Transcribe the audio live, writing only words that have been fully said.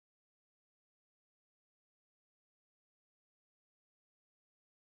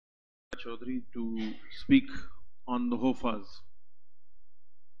Chaudhary to speak on the Hoffas.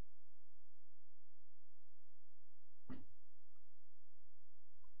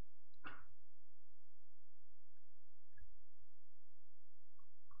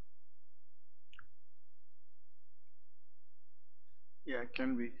 Yeah,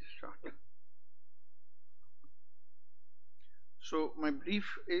 can we start? So my brief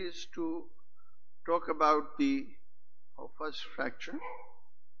is to talk about the Hoffas fracture.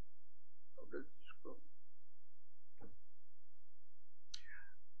 How does this go?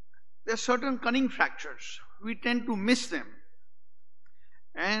 There are certain cunning fractures. We tend to miss them.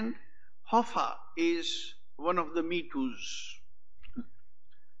 And Hoffa is one of the Me Too's.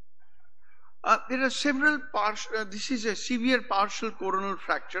 There are several this is a severe partial coronal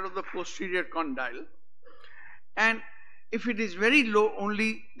fracture of the posterior condyle, and if it is very low,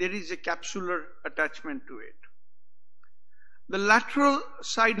 only there is a capsular attachment to it. The lateral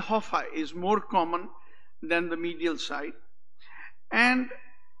side Hoffa is more common than the medial side, and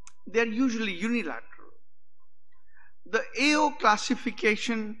they are usually unilateral. The AO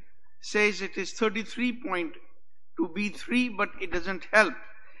classification says it is 33.2 B3, but it doesn't help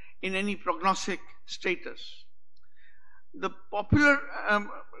in any prognostic status. The popular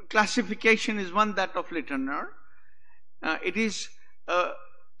classification is one that of Littner. It is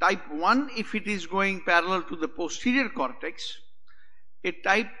type 1 if it is going parallel to the posterior cortex, a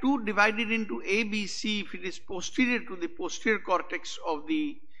type 2 divided into A, B, C if it is posterior to the posterior cortex of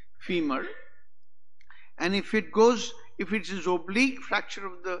the femur, and if it is oblique fracture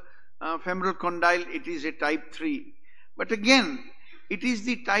of the femoral condyle, it is a type 3. But again, it is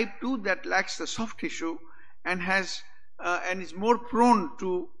the type 2 that lacks the soft tissue and is more prone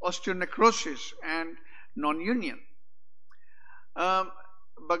to osteonecrosis and non-union.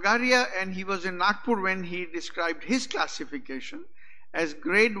 Bagaria, and he was in Nagpur when he described his classification as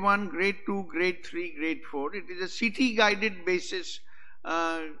grade 1, grade 2, grade 3, grade 4. It is a CT guided basis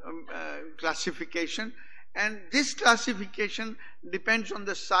classification, and this classification depends on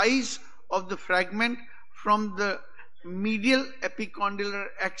the size of the fragment from the medial epicondylar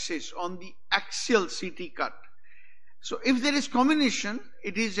axis on the axial CT cut. So if there is comminution,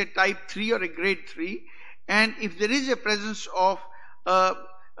 it is a type 3 or a grade 3, and if there is a presence of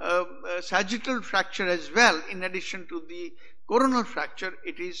sagittal fracture as well, in addition to the coronal fracture,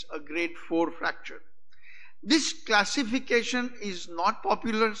 it is a grade 4 fracture. This classification is not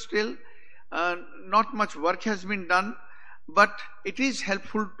popular still, not much work has been done, but it is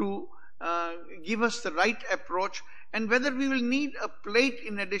helpful to give us the right approach and whether we will need a plate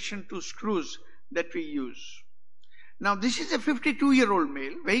in addition to screws that we use. Now this is a 52-year-old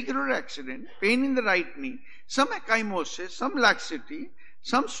male, vehicular accident, pain in the right knee, some ecchymosis, some laxity,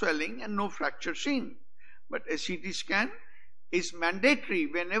 some swelling and no fracture seen. But a CT scan is mandatory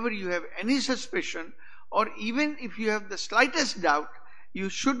whenever you have any suspicion, or even if you have the slightest doubt, you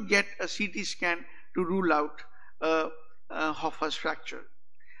should get a CT scan to rule out Hoffas fracture.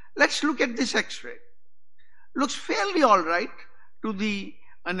 Let's look at this X-ray. Looks fairly all right to the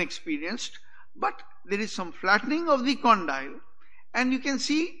unexperienced, but there is some flattening of the condyle, and you can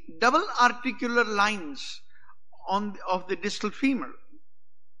see double articular lines of the distal femur.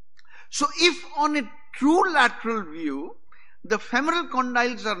 So if on a true lateral view, the femoral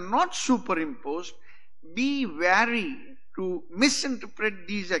condyles are not superimposed, be wary to misinterpret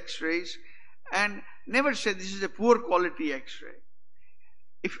these X-rays and never say this is a poor quality X-ray.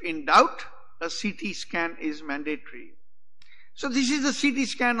 If in doubt, a CT scan is mandatory. So this is a CT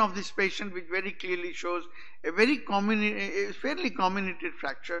scan of this patient, which very clearly shows a fairly comminuted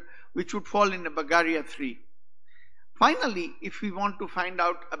fracture, which would fall in a Bagaria 3. Finally, if we want to find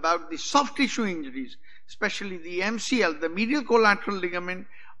out about the soft tissue injuries, especially the MCL, the medial collateral ligament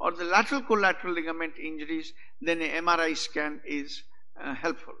or the lateral collateral ligament injuries, then an MRI scan is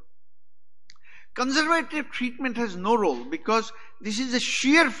helpful. Conservative treatment has no role because this is a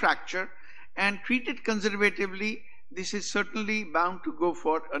shear fracture, and treated conservatively, this is certainly bound to go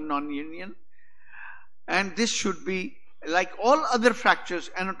for a non-union, and this should be, like all other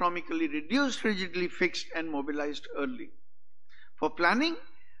fractures, anatomically reduced, rigidly fixed and mobilized early. For planning,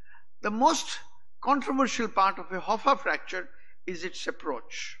 the most controversial part of a Hoffa fracture is its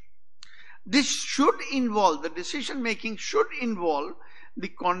approach. This should involve, the decision making should involve the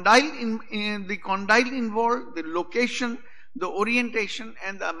condyle involved, the location, the orientation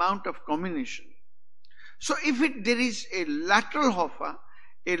and the amount of comminution. So if there is a lateral Hoffa,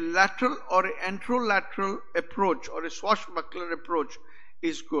 a lateral or an anterolateral approach or a swashbuckler approach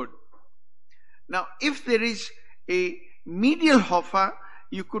is good. Now if there is a medial Hoffa,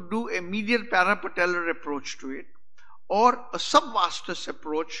 you could do a medial parapatellar approach to it, or a subvastus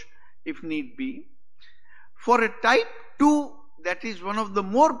approach if need be. For a type 2, that is one of the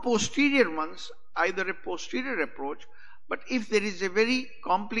more posterior ones, either a posterior approach, but if there is a very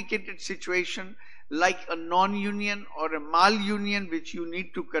complicated situation like a non-union or a malunion which you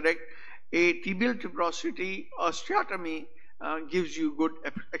need to correct, a tibial tuberosity osteotomy gives you good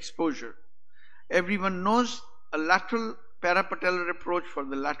exposure. Everyone knows a lateral parapatellar approach for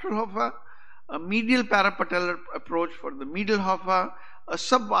the lateral Hoffa, a medial parapatellar approach for the medial Hoffa, a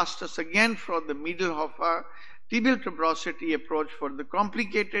subvastus again for the medial Hoffa, tibial tuberosity approach for the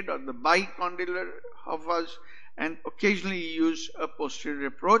complicated or the bicondylar Hoffas, and occasionally you use a posterior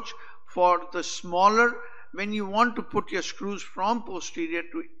approach for the smaller when you want to put your screws from posterior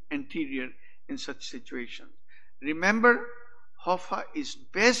to anterior in such situations. Remember, Hoffa is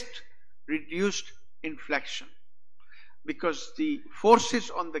best reduced in flexion because the forces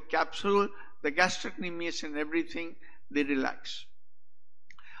on the capsule, the gastrocnemius and everything, they relax.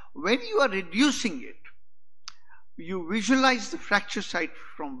 When you are reducing it, you visualize the fracture site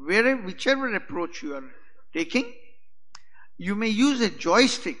from whichever approach you are taking. You may use a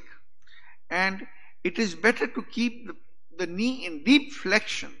joystick, and it is better to keep the knee in deep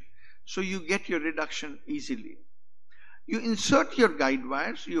flexion so you get your reduction easily. You insert your guide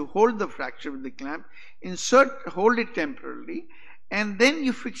wires, you hold the fracture with the clamp, hold it temporarily, and then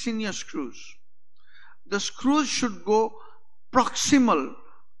you fix in your screws. The screws should go proximal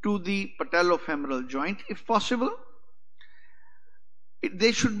to the patellofemoral joint if possible.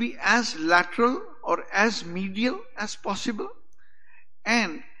 They should be as lateral or as medial as possible,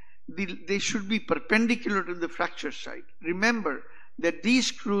 and they should be perpendicular to the fracture site. Remember that these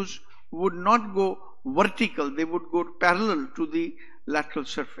screws would not go vertical, they would go parallel to the lateral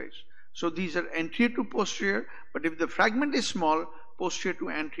surface. So these are anterior to posterior, but if the fragment is small, posterior to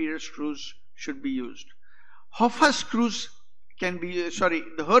anterior screws should be used. Hoffa screws can be,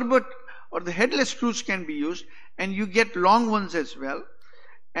 the Herbert or the headless screws can be used, and you get long ones as well.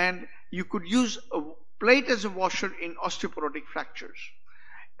 And you could use a plate as a washer in osteoporotic fractures.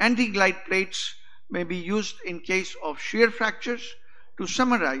 Anti-glide plates may be used in case of shear fractures. To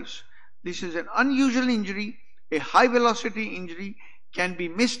summarize, this is an unusual injury, a high velocity injury, can be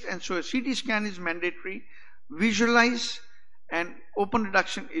missed, and so a CT scan is mandatory. Visualize and open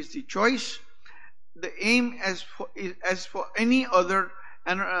reduction is the choice. The aim as for any other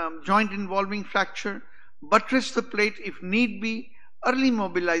joint involving fracture, buttress the plate if need be. Early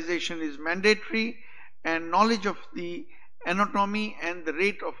mobilization is mandatory, and knowledge of the anatomy and the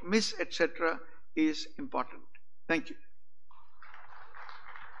rate of miss, etc. is important. Thank you.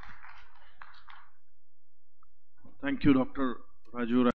 Thank you, Dr. Rajiv Rai.